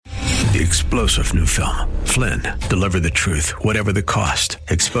The explosive new film, Flynn, deliver the truth, whatever the cost,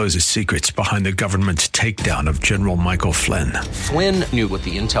 exposes secrets behind the government's takedown of General Michael Flynn. Flynn knew what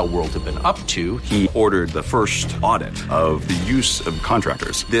the intel world had been up to. He ordered the first audit of the use of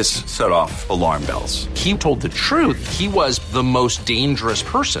contractors. This set off alarm bells. He told the truth. He was the most dangerous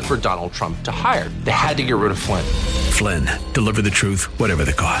person for Donald Trump to hire. They had to get rid of Flynn. Flynn, deliver the truth, whatever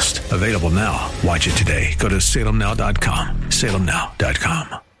the cost. Available now. Watch it today. Go to salemnow.com.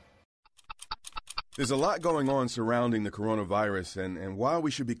 salemnow.com. There's a lot going on surrounding the coronavirus, and while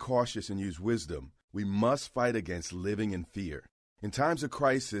we should be cautious and use wisdom, we must fight against living in fear. In times of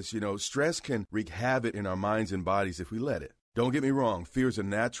crisis, stress can wreak havoc in our minds and bodies if we let it. Don't get me wrong, fear is a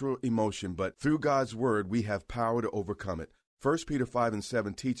natural emotion, but through God's word, we have power to overcome it. 1 Peter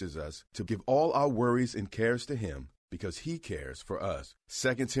 5:7 teaches us to give all our worries and cares to Him, because He cares for us.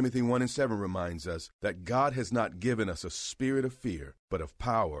 2 Timothy 1:7 reminds us that God has not given us a spirit of fear, but of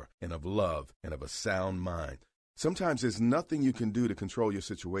power and of love and of a sound mind. Sometimes there's nothing you can do to control your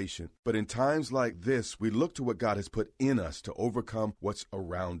situation, but in times like this, we look to what God has put in us to overcome what's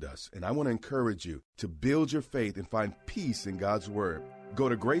around us. And I want to encourage you to build your faith and find peace in God's Word. Go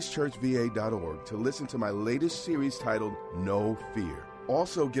to gracechurchva.org to listen to my latest series titled No Fear.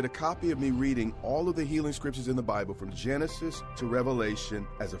 Also, get a copy of me reading all of the healing scriptures in the Bible from Genesis to Revelation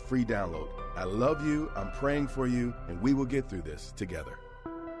as a free download. I love you, I'm praying for you, and we will get through this together.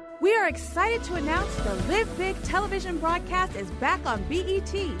 We are excited to announce the Live Big television broadcast is back on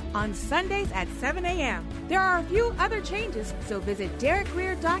BET on Sundays at 7 a.m. There are a few other changes, so visit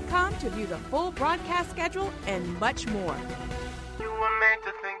DerekGreer.com to view the full broadcast schedule and much more. You were meant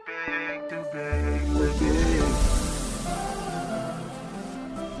to think big, do big, big.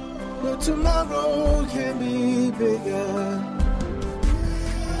 But tomorrow can be bigger.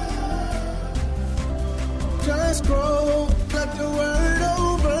 Just grow, let the word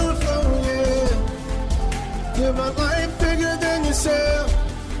overflow, yeah. Live a life bigger than yourself.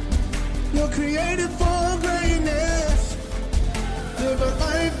 You're created for greatness. Live a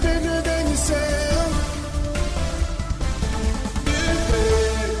life bigger than yourself.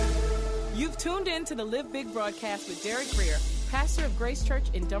 You've tuned in to the Live Big broadcast with Derek Greer, pastor of Grace Church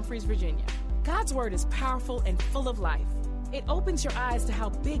in Dumfries, Virginia. God's word is powerful and full of life. It opens your eyes to how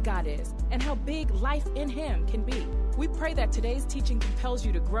big God is and how big life in Him can be. We pray that today's teaching compels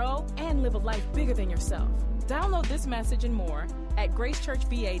you to grow and live a life bigger than yourself. Download this message and more at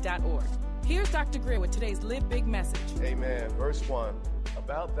gracechurchva.org. Here's Dr. Greer with today's Live Big message. Amen. Verse 1.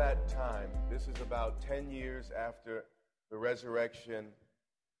 About that time, this is about 10 years after the resurrection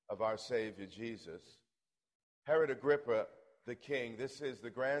of our Savior Jesus, Herod Agrippa, the king, this is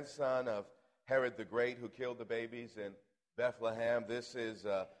the grandson of Herod the Great who killed the babies in Bethlehem. This is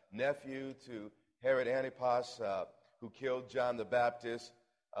a nephew to Herod Antipas who killed John the Baptist.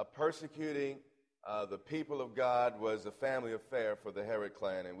 Persecuting the people of God was a family affair for the Herod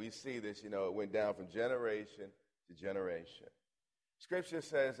clan, and we see this, it went down from generation to generation. Scripture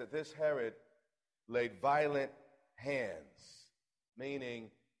says that this Herod laid violent hands, meaning,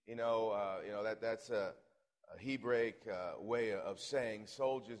 that's a Hebraic way of saying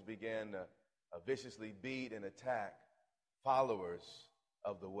soldiers began to viciously beat and attack followers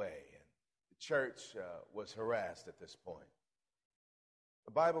of the way. And the church was harassed at this point.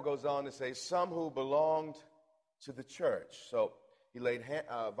 The Bible goes on to say some who belonged to the church. So he laid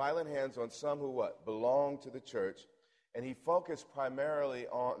violent hands on some who belonged to the church, and he focused primarily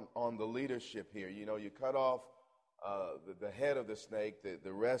on the leadership here. You cut off the head of the snake,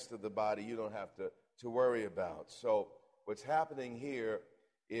 the rest of the body you don't have to worry about. So what's happening here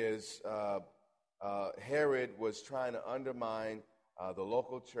is Herod was trying to undermine the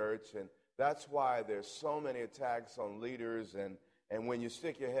local church, and that's why there's so many attacks on leaders. And when you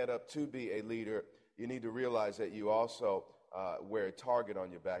stick your head up to be a leader, you need to realize that you also wear a target on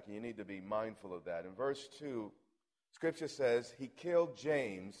your back, and you need to be mindful of that. In verse 2, Scripture says he killed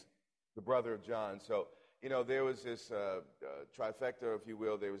James, the brother of John. So, there was this trifecta, if you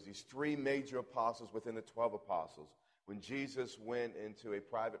will. There was these three major apostles within the 12 apostles. When Jesus went into a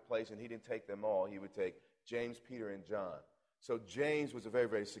private place, and he didn't take them all, he would take James, Peter, and John. So James was a very,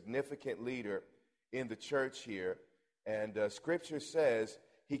 very significant leader in the church here. And Scripture says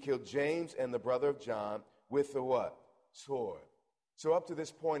he killed James and the brother of John with the what? Sword. So up to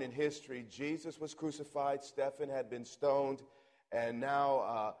this point in history, Jesus was crucified, Stephen had been stoned, and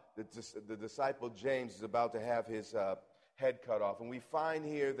now the disciple James is about to have his head cut off. And we find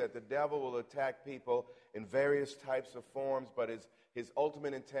here that the devil will attack people in various types of forms, but his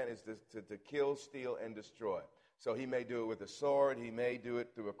ultimate intent is to kill, steal, and destroy. So he may do it with a sword, he may do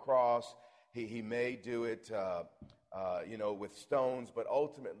it through a cross, he may do it with stones, but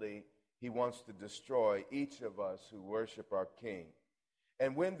ultimately he wants to destroy each of us who worship our king.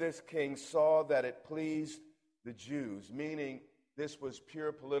 And when this king saw that it pleased the Jews, meaning this was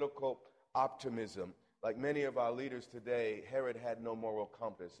pure political optimism, like many of our leaders today, Herod had no moral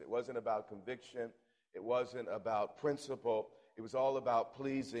compass. It wasn't about conviction. It wasn't about principle. It was all about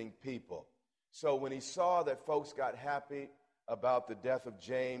pleasing people. So when he saw that folks got happy about the death of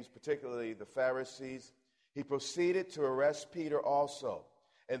James, particularly the Pharisees, he proceeded to arrest Peter also.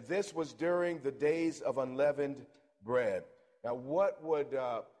 And this was during the days of unleavened bread. Now, what would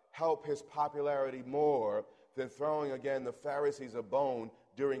help his popularity more than throwing, again, the Pharisees a bone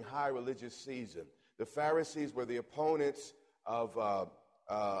during high religious season? The Pharisees were the opponents of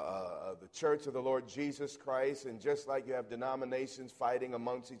the Church of the Lord Jesus Christ, and just like you have denominations fighting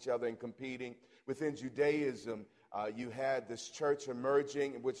amongst each other and competing, within Judaism, you had this church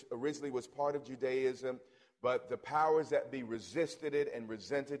emerging, which originally was part of Judaism, but the powers that be resisted it and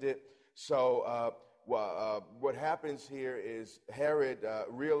resented it. So what happens here is Herod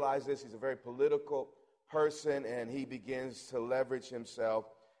realizes he's a very political person, and he begins to leverage himself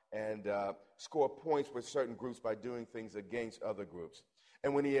and score points with certain groups by doing things against other groups.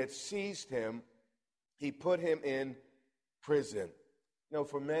 And when he had seized him, he put him in prison. You know,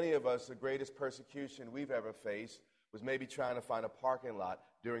 for many of us, the greatest persecution we've ever faced was maybe trying to find a parking lot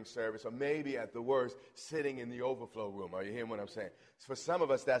during service, or maybe at the worst, sitting in the overflow room. Are you hearing what I'm saying? For some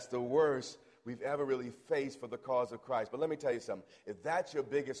of us, that's the worst we've ever really faced for the cause of Christ. But let me tell you something. If that's your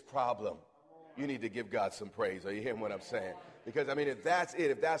biggest problem, you need to give God some praise. Are you hearing what I'm saying? Because, I mean, if that's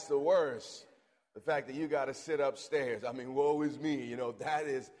it, if that's the worst, the fact that you got to sit upstairs, I mean, woe is me. You know, that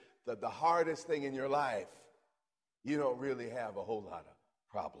is the hardest thing in your life. You don't really have a whole lot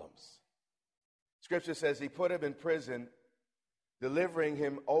of problems. Scripture says he put him in prison, delivering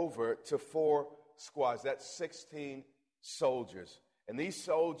him over to 4 squads. That's 16 soldiers. And these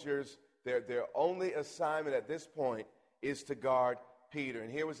soldiers, their only assignment at this point is to guard Peter. And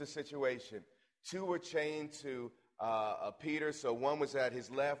here was the situation. 2 were chained to Peter, so one was at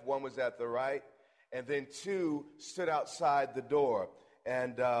his left, one was at the right, and then 2 stood outside the door.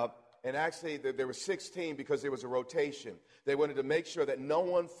 And actually, there were 16 because there was a rotation. They wanted to make sure that no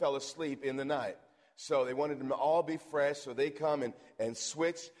one fell asleep in the night. So they wanted them to all be fresh, so they come and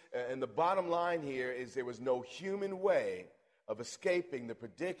switch. And the bottom line here is there was no human way of escaping the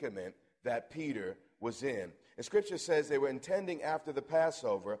predicament that Peter was in. And Scripture says they were intending after the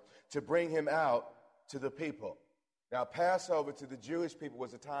Passover to bring him out to the people. Now, Passover to the Jewish people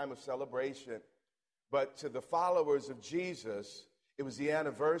was a time of celebration, but to the followers of Jesus, it was the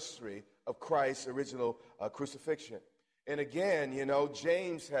anniversary of Christ's original crucifixion. And again, you know,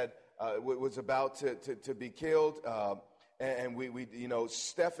 James was about to be killed, and we you know,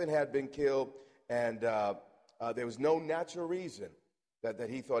 Stephen had been killed, and there was no natural reason that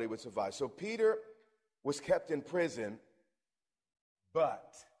he thought he would survive. So Peter was kept in prison,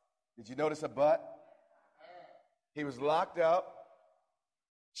 but, did you notice a but? He was locked up,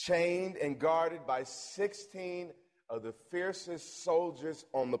 chained and guarded by 16 of the fiercest soldiers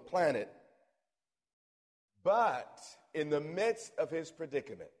on the planet. But in the midst of his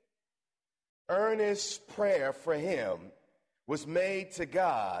predicament, earnest prayer for him was made to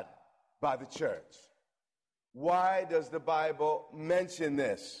God by the church. Why does the Bible mention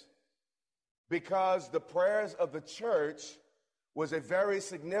this? Because the prayers of the church was a very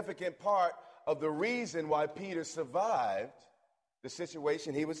significant part of the reason why Peter survived the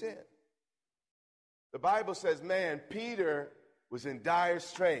situation he was in. The Bible says, man, Peter was in dire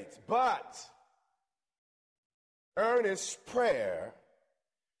straits, but earnest prayer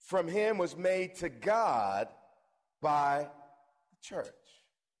from him was made to God by the church.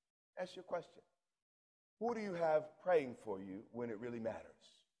 Ask your question. Who do you have praying for you when it really matters?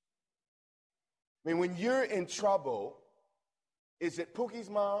 I mean, when you're in trouble, is it Pookie's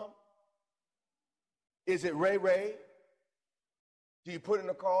mom? Is it Ray Ray? Do you put in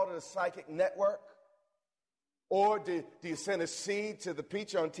a call to the psychic network? Or do you send a seed to the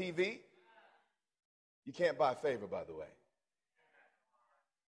preacher on TV? You can't buy favor, by the way.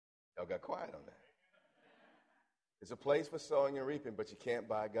 Y'all got quiet on that. There's a place for sowing and reaping, but you can't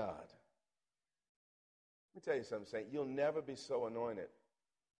buy God. Let me tell you something, Saint. You'll never be so anointed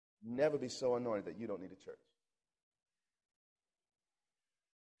that you don't need a church.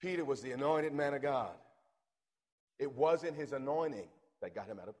 Peter was the anointed man of God. It wasn't his anointing that got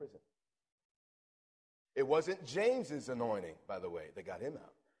him out of prison. It wasn't James's anointing, by the way, that got him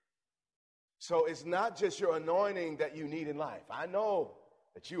out. So it's not just your anointing that you need in life. I know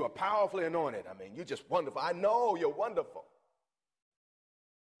that you are powerfully anointed. I mean, you're just wonderful. I know you're wonderful.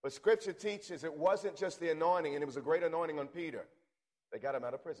 But Scripture teaches it wasn't just the anointing, and it was a great anointing on Peter that got him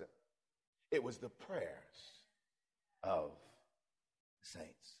out of prison. It was the prayers of the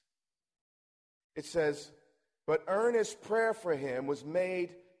saints. It says, but earnest prayer for him was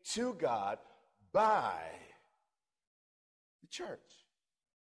made to God by the church.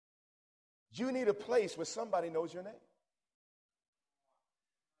 You need a place where somebody knows your name.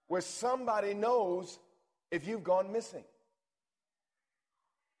 Where somebody knows if you've gone missing.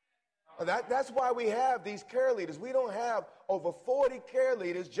 That's why we have these care leaders. We don't have over 40 care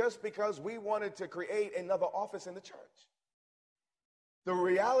leaders just because we wanted to create another office in the church. The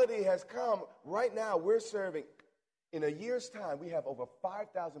reality has come right now. We're serving, in a year's time, we have over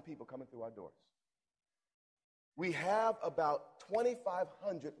 5,000 people coming through our doors. We have about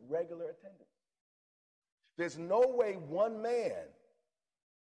 2,500 regular attendants. There's no way one man,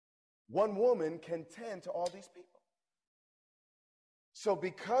 one woman can tend to all these people. So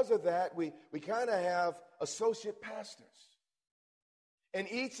because of that, we kind of have associate pastors. And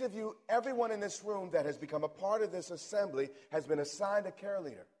each of you, everyone in this room that has become a part of this assembly has been assigned a care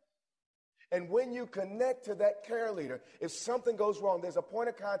leader. And when you connect to that care leader, if something goes wrong, there's a point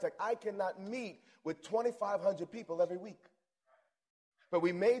of contact. I cannot meet with 2,500 people every week. But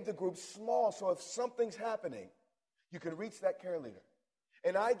we made the group small, so if something's happening, you can reach that care leader.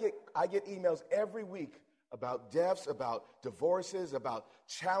 And I get emails every week about deaths, about divorces, about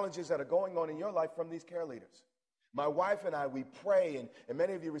challenges that are going on in your life from these care leaders. My wife and I, we pray, and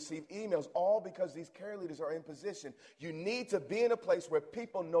many of you receive emails, all because these care leaders are in position. You need to be in a place where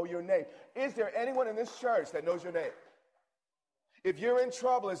people know your name. Is there anyone in this church that knows your name? If you're in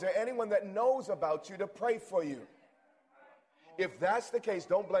trouble, is there anyone that knows about you to pray for you? If that's the case,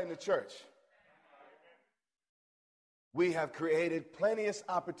 don't blame the church. We have created plenteous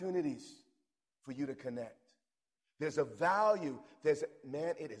opportunities for you to connect. There's a value.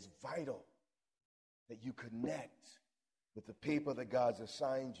 Man, it is vital that you connect with the people that God's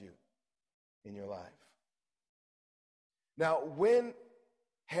assigned you in your life. Now, when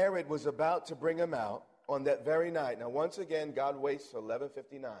Herod was about to bring him out on that very night, now once again, God waits till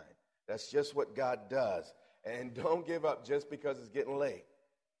 11:59. That's just what God does. And don't give up just because it's getting late.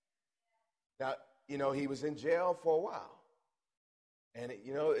 Now, he was in jail for a while. And,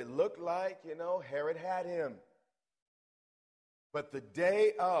 it looked like, Herod had him. But the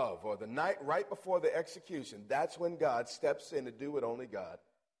day of, or the night right before the execution, that's when God steps in to do what only God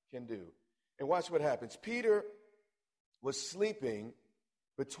can do. And watch what happens. Peter was sleeping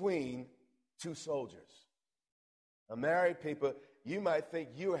between two soldiers. Now, married people, you might think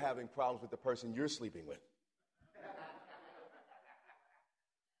you're having problems with the person you're sleeping with.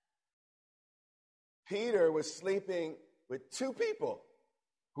 Peter was sleeping with two people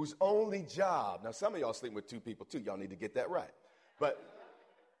whose only job, now some of y'all sleeping with two people too, y'all need to get that right. But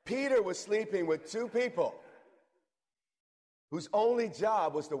Peter was sleeping with two people whose only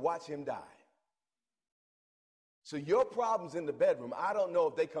job was to watch him die. So your problems in the bedroom, I don't know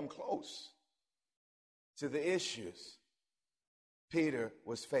if they come close to the issues Peter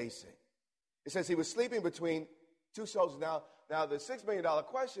was facing. It says he was sleeping between two soldiers. Now the $6 million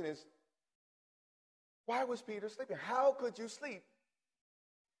question is, why was Peter sleeping? How could you sleep?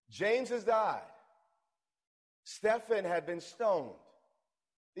 James has died. Stephen had been stoned.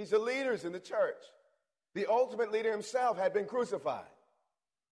 These are leaders in the church. The ultimate leader himself had been crucified.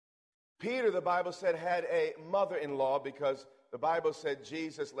 Peter, the Bible said, had a mother-in-law because the Bible said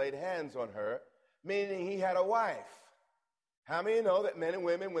Jesus laid hands on her, meaning he had a wife. How many of you know that men and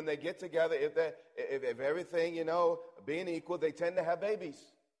women, when they get together, if everything, being equal, they tend to have babies?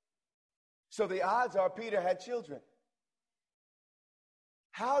 So the odds are Peter had children.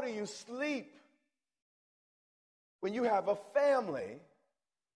 How do you sleep when you have a family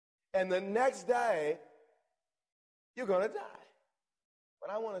and the next day you're going to die? But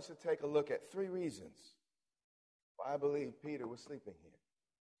I want us to take a look at 3 reasons why I believe Peter was sleeping here.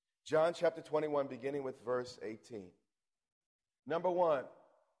 John chapter 21, beginning with verse 18. Number 1,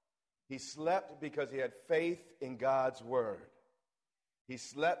 he slept because he had faith in God's word. He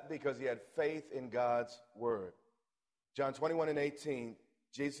slept because he had faith in God's word. John 21 and 18,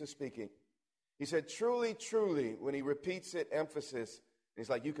 Jesus is speaking. He said, truly, truly, when he repeats it, emphasis, he's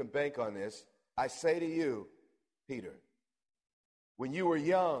like, you can bank on this. I say to you, Peter, when you were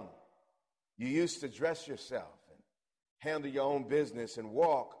young, you used to dress yourself and handle your own business and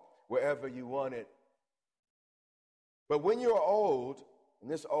walk wherever you wanted. But when you're old,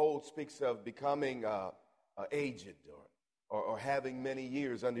 and this old speaks of becoming aged or having many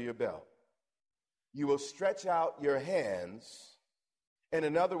years under your belt, you will stretch out your hands, and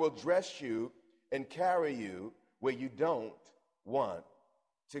another will dress you and carry you where you don't want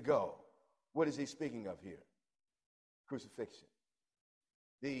to go. What is he speaking of here? Crucifixion.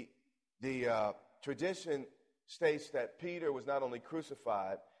 The The tradition states that Peter was not only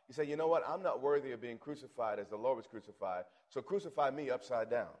crucified, he said, you know what, I'm not worthy of being crucified as the Lord was crucified, so crucify me upside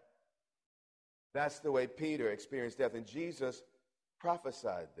down. That's the way Peter experienced death, and Jesus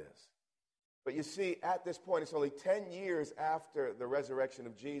prophesied this. But you see, at this point, it's only 10 years after the resurrection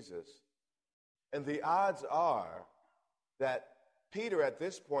of Jesus, and the odds are that Peter at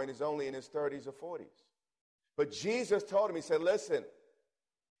this point is only in his 30s or 40s. But Jesus told him, he said, listen,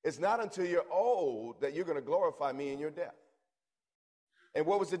 it's not until you're old that you're going to glorify me in your death. And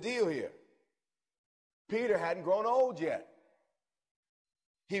what was the deal here? Peter hadn't grown old yet.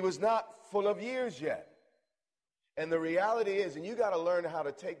 He was not full of years yet. And the reality is, and you got to learn how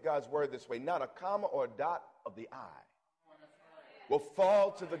to take God's word this way, not a comma or a dot of the I will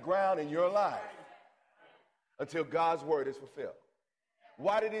fall to the ground in your life until God's word is fulfilled.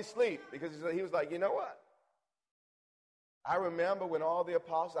 Why did he sleep? Because he was like, you know what? I remember when all the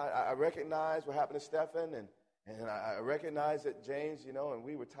apostles, I recognized what happened to Stephen, and I recognized that James, and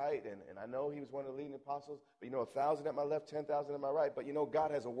we were tight, and I know he was one of the leading apostles, but 1,000 at my left, 10,000 at my right, but God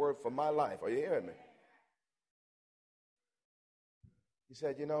has a word for my life. Are you hearing me? He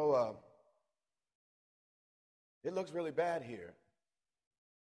said, it looks really bad here.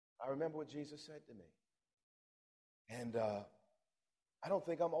 I remember what Jesus said to me. And I don't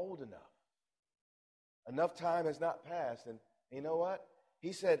think I'm old enough. Enough time has not passed. And you know what?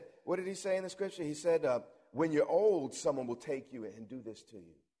 He said, what did he say in the scripture? He said, when you're old, someone will take you and do this to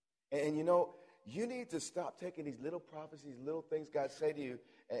you. And you need to stop taking these little prophecies, little things God say to you,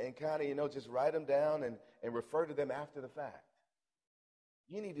 and kind of, just write them down and refer to them after the fact.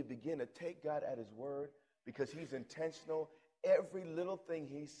 You need to begin to take God at his word because he's intentional. Every little thing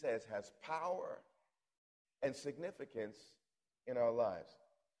he says has power and significance in our lives.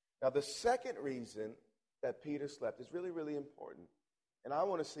 Now, the second reason that Peter slept is really, really important. And I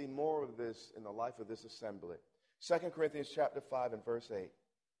want to see more of this in the life of this assembly. 2 Corinthians chapter 5 and verse 8.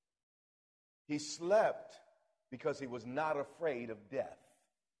 He slept because he was not afraid of death.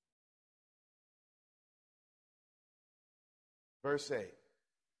 Verse 8.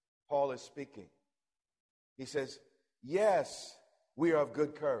 Paul is speaking. He says, yes, we are of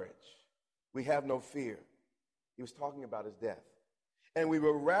good courage. We have no fear. He was talking about his death. And we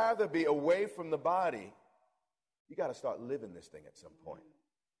would rather be away from the body. You got to start living this thing at some point.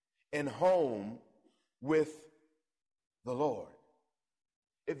 And home with the Lord.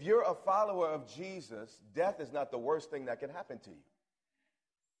 If you're a follower of Jesus, death is not the worst thing that can happen to you.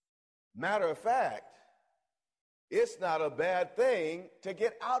 Matter of fact, it's not a bad thing to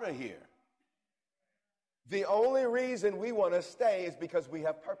get out of here. The only reason we want to stay is because we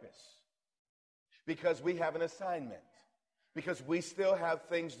have purpose. Because we have an assignment. Because we still have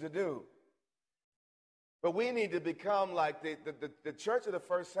things to do. But we need to become like the church of the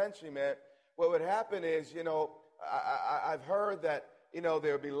first century, man. What would happen is, I've heard that, there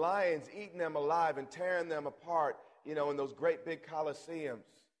would be lions eating them alive and tearing them apart, in those great big coliseums.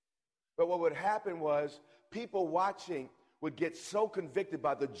 But what would happen was people watching would get so convicted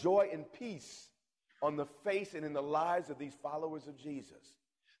by the joy and peace on the face and in the lives of these followers of Jesus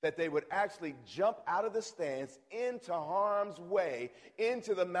that they would actually jump out of the stands into harm's way,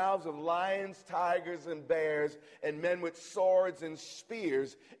 into the mouths of lions, tigers, and bears, and men with swords and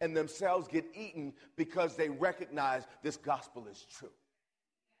spears, and themselves get eaten because they recognize this gospel is true.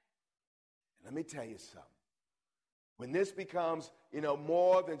 And let me tell you something. When this becomes,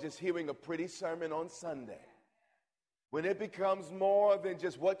 more than just hearing a pretty sermon on Sunday, when it becomes more than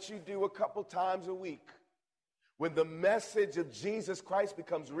just what you do a couple times a week, when the message of Jesus Christ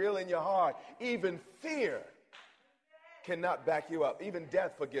becomes real in your heart, even fear cannot back you up. Even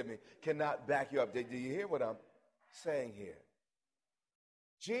death, cannot back you up. Do you hear what I'm saying here?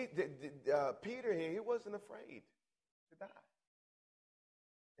 Peter here, he wasn't afraid to die.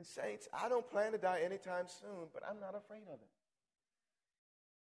 And saints, I don't plan to die anytime soon, but I'm not afraid of it.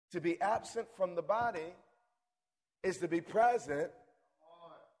 To be absent from the body is to be present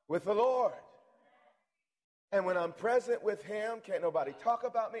with the Lord. And when I'm present with him, can't nobody talk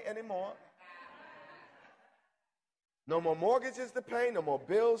about me anymore. No more mortgages to pay, no more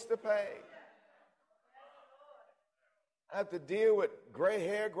bills to pay. I have to deal with gray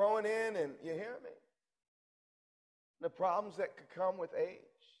hair growing in, and you hear me? The problems that could come with age.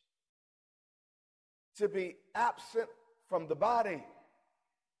 To be absent from the body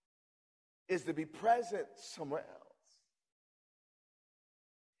is to be present somewhere else.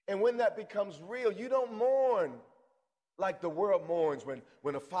 And when that becomes real, you don't mourn like the world mourns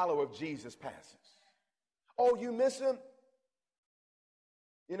when a follower of Jesus passes. Oh, you miss him?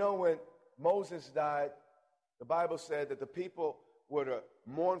 When Moses died, the Bible said that the people were to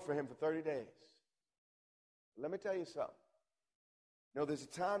mourn for him for 30 days. Let me tell you something. You know, there's a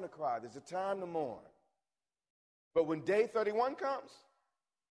time to cry. There's a time to mourn. But when day 31 comes,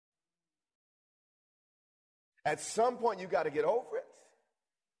 at some point you got to get over it.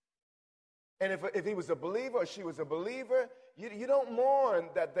 And if he was a believer or she was a believer, you don't mourn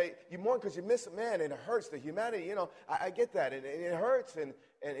that you mourn because you miss a man and it hurts the humanity. You know, I get that. And it hurts and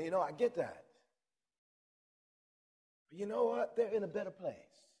you know, I get that. But you know what? They're in a better place.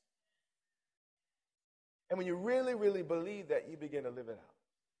 And when you really, really believe that, you begin to live it out.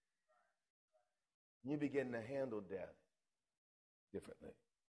 You begin to handle death differently.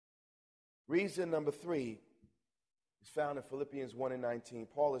 Reason number 3 is found in Philippians 1:19.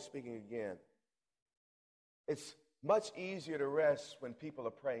 Paul is speaking again. It's much easier to rest when people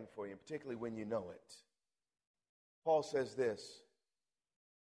are praying for you, particularly when you know it. Paul says this.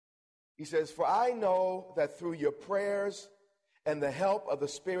 He says, "For I know that through your prayers and the help of the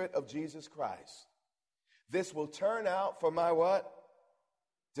Spirit of Jesus Christ, this will turn out for my what?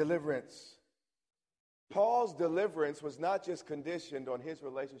 Deliverance." Paul's deliverance was not just conditioned on his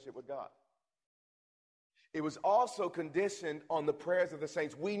relationship with God. It was also conditioned on the prayers of the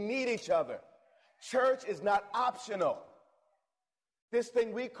saints. We need each other. Church is not optional. This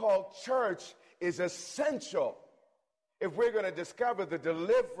thing we call church is essential if we're going to discover the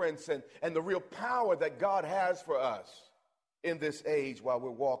deliverance and the real power that God has for us in this age while we're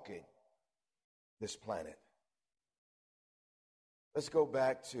walking this planet. Let's go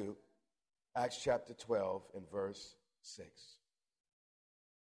back to Acts chapter 12 and verse 6.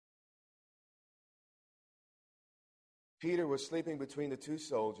 Peter was sleeping between the 2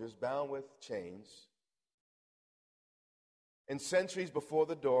 soldiers, bound with chains, and sentries before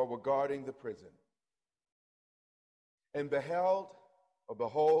the door were guarding the prison. And behold,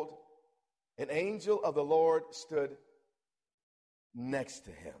 an angel of the Lord stood next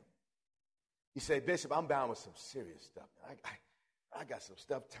to him. You say, "Bishop, I'm bound with some serious stuff. I got some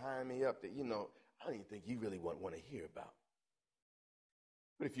stuff tying me up that, you know, I don't even think you really want to hear about."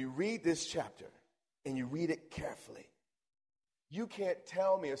 But if you read this chapter and you read it carefully, you can't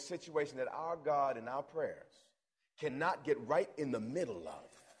tell me a situation that our God and our prayers cannot get right in the middle of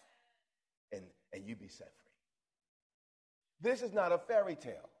and you be set free. This is not a fairy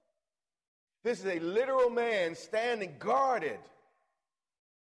tale. This is a literal man standing guarded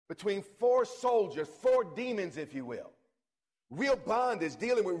between 4 soldiers, 4 demons, if you will. Real bondage,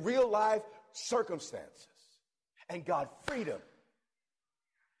 dealing with real life circumstances. And God freed him.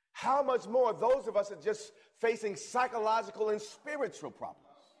 How much more those of us are just facing psychological and spiritual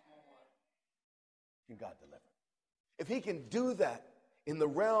problems can God deliver? If he can do that in the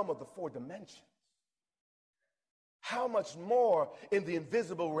realm of the 4 dimensions, how much more in the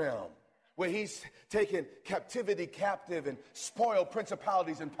invisible realm where he's taken captivity captive and spoiled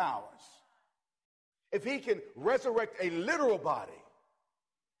principalities and powers? If he can resurrect a literal body,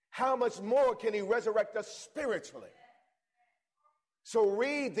 how much more can he resurrect us spiritually? So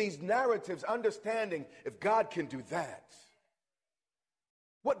read these narratives, understanding if God can do that,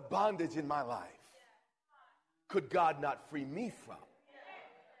 what bondage in my life could God not free me from?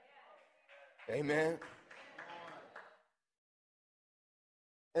 Amen.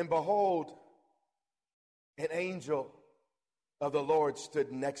 And behold, an angel of the Lord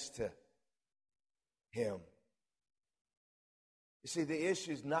stood next to him. You see, the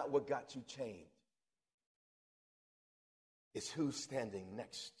issue is not what got you chained. It's who's standing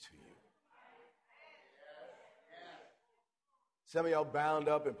next to you. Some of y'all bound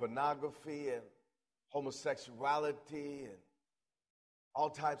up in pornography and homosexuality and all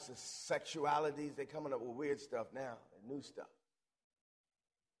types of sexualities. They're coming up with weird stuff now and new stuff.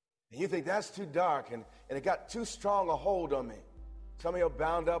 And you think that's too dark and it got too strong a hold on me. Some of y'all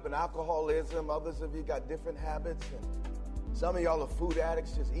bound up in alcoholism. Others of you got different habits. And some of y'all are food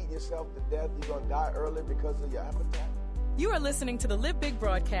addicts, just eating yourself to death. You're going to die early because of your appetite. You are listening to the Live Big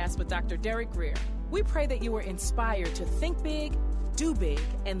broadcast with Dr. Derek Grier. We pray that you are inspired to think big, do big,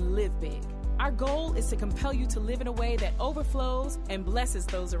 and live big. Our goal is to compel you to live in a way that overflows and blesses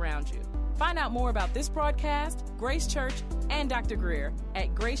those around you. Find out more about this broadcast, Grace Church, and Dr. Grier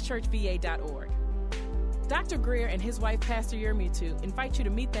at gracechurchva.org. Dr. Grier and his wife, Pastor Yermutu, invite you to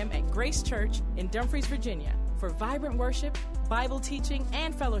meet them at Grace Church in Dumfries, Virginia, for vibrant worship, Bible teaching,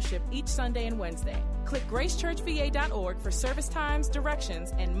 and fellowship each Sunday and Wednesday. Click gracechurchva.org for service times,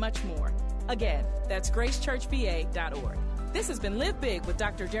 directions, and much more. Again, that's gracechurchva.org. This has been Live Big with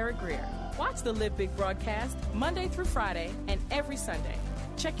Dr. Derek Grier. Watch the Live Big broadcast Monday through Friday and every Sunday.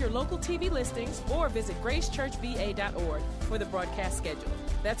 Check your local TV listings or visit gracechurchva.org for the broadcast schedule.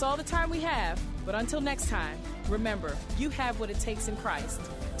 That's all the time we have, but until next time, remember, you have what it takes in Christ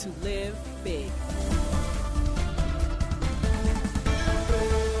to live big.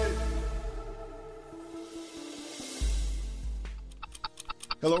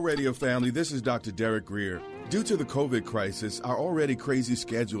 Hello, radio family. This is Dr. Derek Grier. Due to the COVID crisis, our already crazy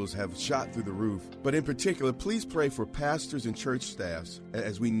schedules have shot through the roof. But in particular, please pray for pastors and church staffs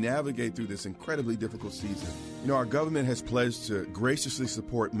as we navigate through this incredibly difficult season. You know, our government has pledged to graciously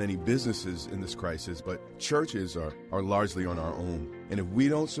support many businesses in this crisis, but churches are largely on our own. And if we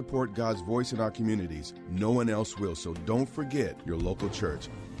don't support God's voice in our communities, no one else will. So don't forget your local church.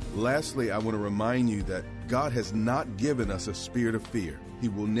 Lastly, I want to remind you that God has not given us a spirit of fear. He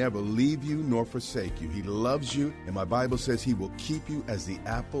will never leave you nor forsake you. He loves you, and my Bible says He will keep you as the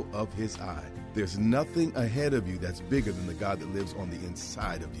apple of His eye. There's nothing ahead of you that's bigger than the God that lives on the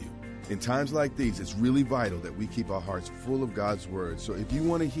inside of you. In times like these, it's really vital that we keep our hearts full of God's Word. So if you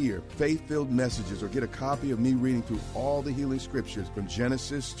want to hear faith-filled messages or get a copy of me reading through all the healing scriptures from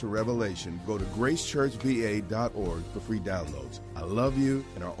Genesis to Revelation, go to gracechurchva.org for free downloads. I love you,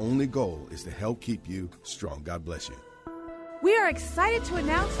 and our only goal is to help keep you strong. God bless you. We are excited to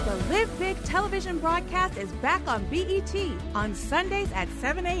announce the Live Big television broadcast is back on BET on Sundays at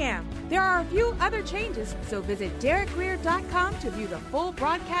 7 a.m. There are a few other changes, so visit DerekGrier.com to view the full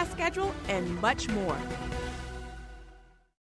broadcast schedule and much more.